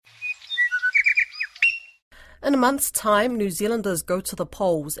In a month's time, New Zealanders go to the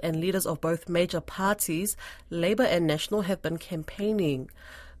polls and leaders of both major parties, Labour and National, have been campaigning.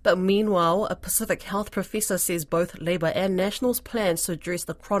 But meanwhile, a Pacific Health professor says both Labour and National's plans to address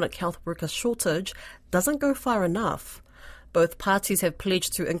the chronic health worker shortage doesn't go far enough. Both parties have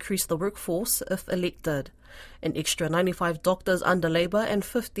pledged to increase the workforce if elected. An extra 95 doctors under Labour and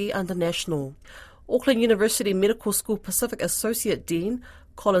 50 under National. Auckland University Medical School Pacific Associate Dean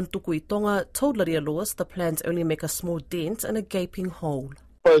Collin Tukuitonga told Liria Lewis the plans only make a small dent in a gaping hole.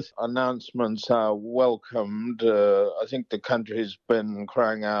 Both announcements are welcomed. I think the country has been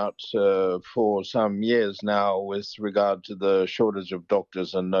crying out for some years now with regard to the shortage of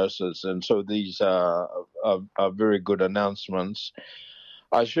doctors and nurses, and so these are very good announcements.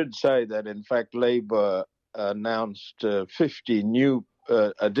 I should say that, in fact, Labour announced 50 new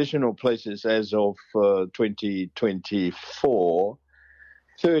additional places as of 2024.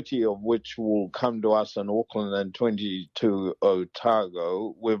 30 of which will come to us in Auckland and 20 to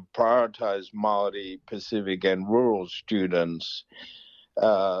Otago. We've prioritised Māori, Pacific and rural students.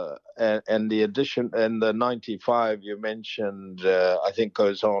 And the addition, and the 95 you mentioned, I think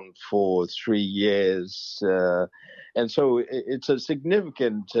goes on for 3 years. And so it's a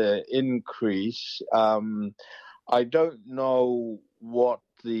significant increase. I don't know what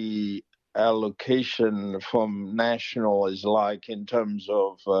the allocation from National is like in terms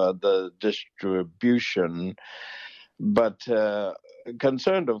of the distribution, but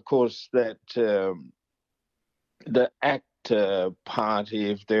concerned, of course, that the ACT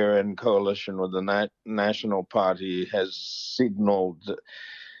party, if they're in coalition with the National Party, has signalled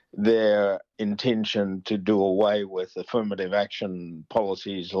their intention to do away with affirmative action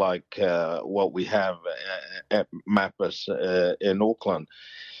policies like what we have at MAPAS in Auckland.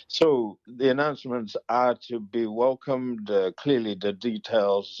 So the announcements are to be welcomed. Clearly the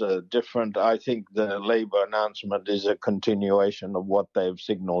details are different. I think the Labour announcement is a continuation of what they've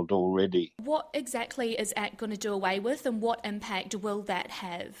signalled already. What exactly is ACT going to do away with, and what impact will that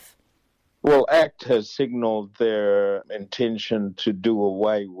have? Well, ACT has signalled their intention to do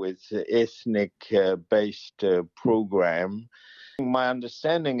away with the ethnic-based program. My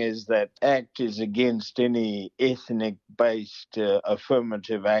understanding is that ACT is against any ethnic-based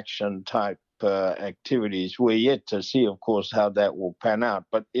affirmative action type activities. We're yet to see, of course, how that will pan out.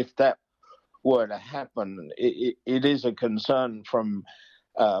 But if that were to happen, it is a concern from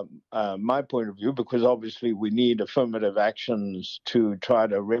my point of view, because obviously we need affirmative actions to try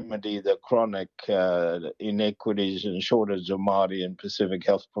to remedy the chronic inequities and shortage of Māori and Pacific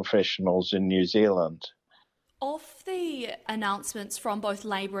health professionals in New Zealand. Of the announcements from both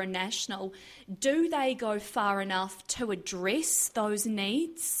Labour and National, do they go far enough to address those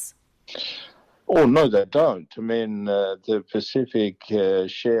needs? Oh, no, they don't. I mean, the Pacific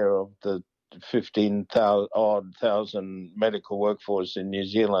share of the 15,000 medical workforce in New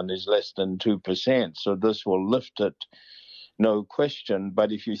Zealand is less than 2%, so this will lift it, no question.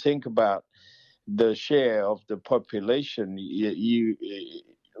 But if you think about the share of the population,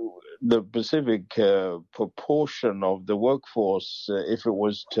 the Pacific proportion of the workforce, if it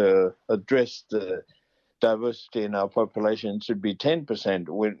was to address the diversity in our population, should be 10%,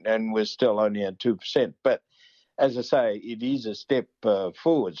 and we're still only at 2%. But as I say, it is a step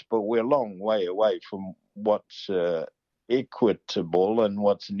forwards, but we're a long way away from what's equitable and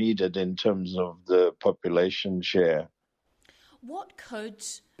what's needed in terms of the population share. What could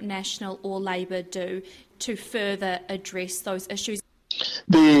National or Labour do to further address those issues?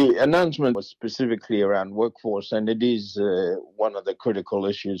 The announcement was specifically around workforce, and it is one of the critical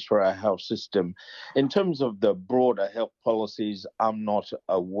issues for our health system. In terms of the broader health policies, I'm not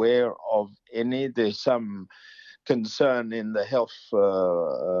aware of any. There's some concern in the health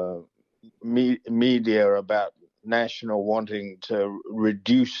media about National wanting to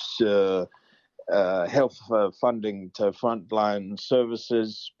reduce health funding to frontline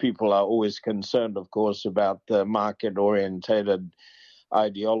services. People are always concerned, of course, about the market-orientated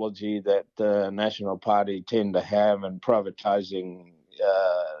ideology that the National Party tend to have in privatising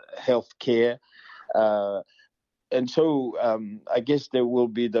health care. And so I guess there will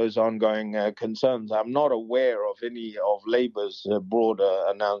be those ongoing concerns. I'm not aware of any of Labour's broader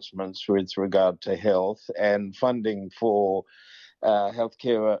announcements with regard to health and funding for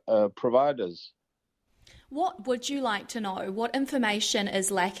healthcare providers. What would you like to know? What information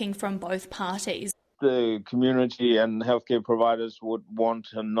is lacking from both parties? The community and healthcare providers would want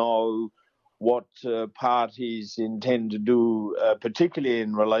to know what parties intend to do, particularly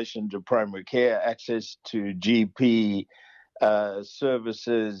in relation to primary care, access to GP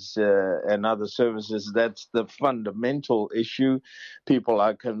services and other services. That's the fundamental issue. People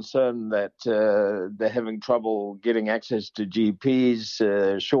are concerned that they're having trouble getting access to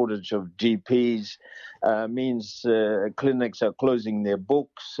GPs. Shortage of GPs means clinics are closing their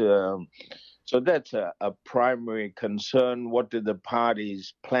books. So that's a primary concern. What do the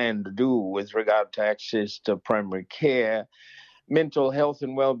parties plan to do with regard to access to primary care? Mental health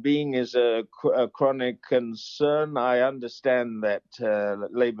and well-being is a chronic concern. I understand that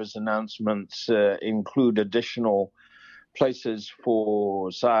Labour's announcements include additional places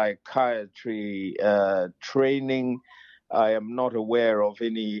for psychiatry training. I am not aware of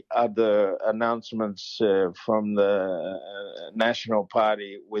any other announcements from the National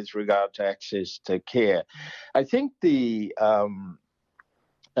Party with regard to access to care. I think the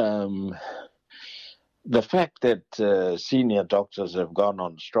fact that senior doctors have gone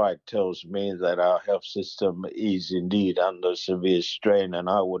on strike tells me that our health system is indeed under severe strain, and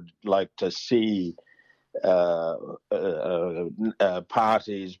I would like to see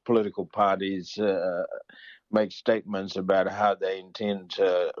political parties, make statements about how they intend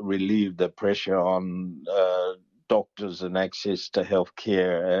to relieve the pressure on doctors and access to health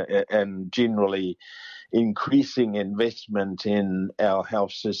care, and generally increasing investment in our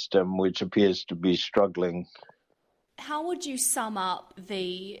health system, which appears to be struggling. How would you sum up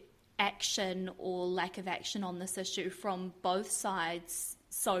the action or lack of action on this issue from both sides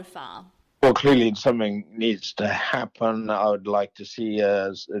so far? Well, clearly something needs to happen. I would like to see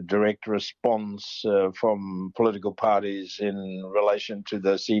a direct response from political parties in relation to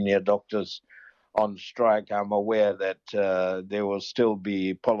the senior doctors on strike. I'm aware that there will still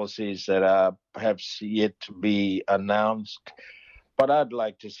be policies that are perhaps yet to be announced, but I'd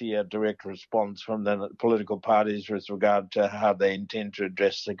like to see a direct response from the political parties with regard to how they intend to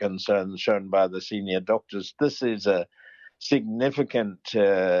address the concerns shown by the senior doctors. This is a significant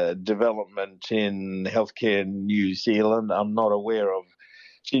development in healthcare in New Zealand. I'm not aware of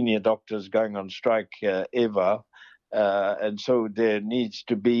senior doctors going on strike ever. And so there needs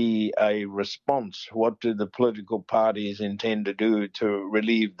to be a response. What do the political parties intend to do to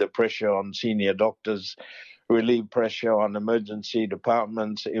relieve the pressure on senior doctors, relieve pressure on emergency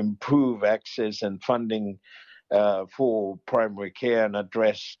departments, improve access and funding for primary care, and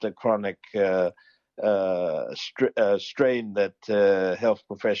address the chronic strain that health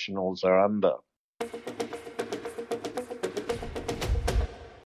professionals are under?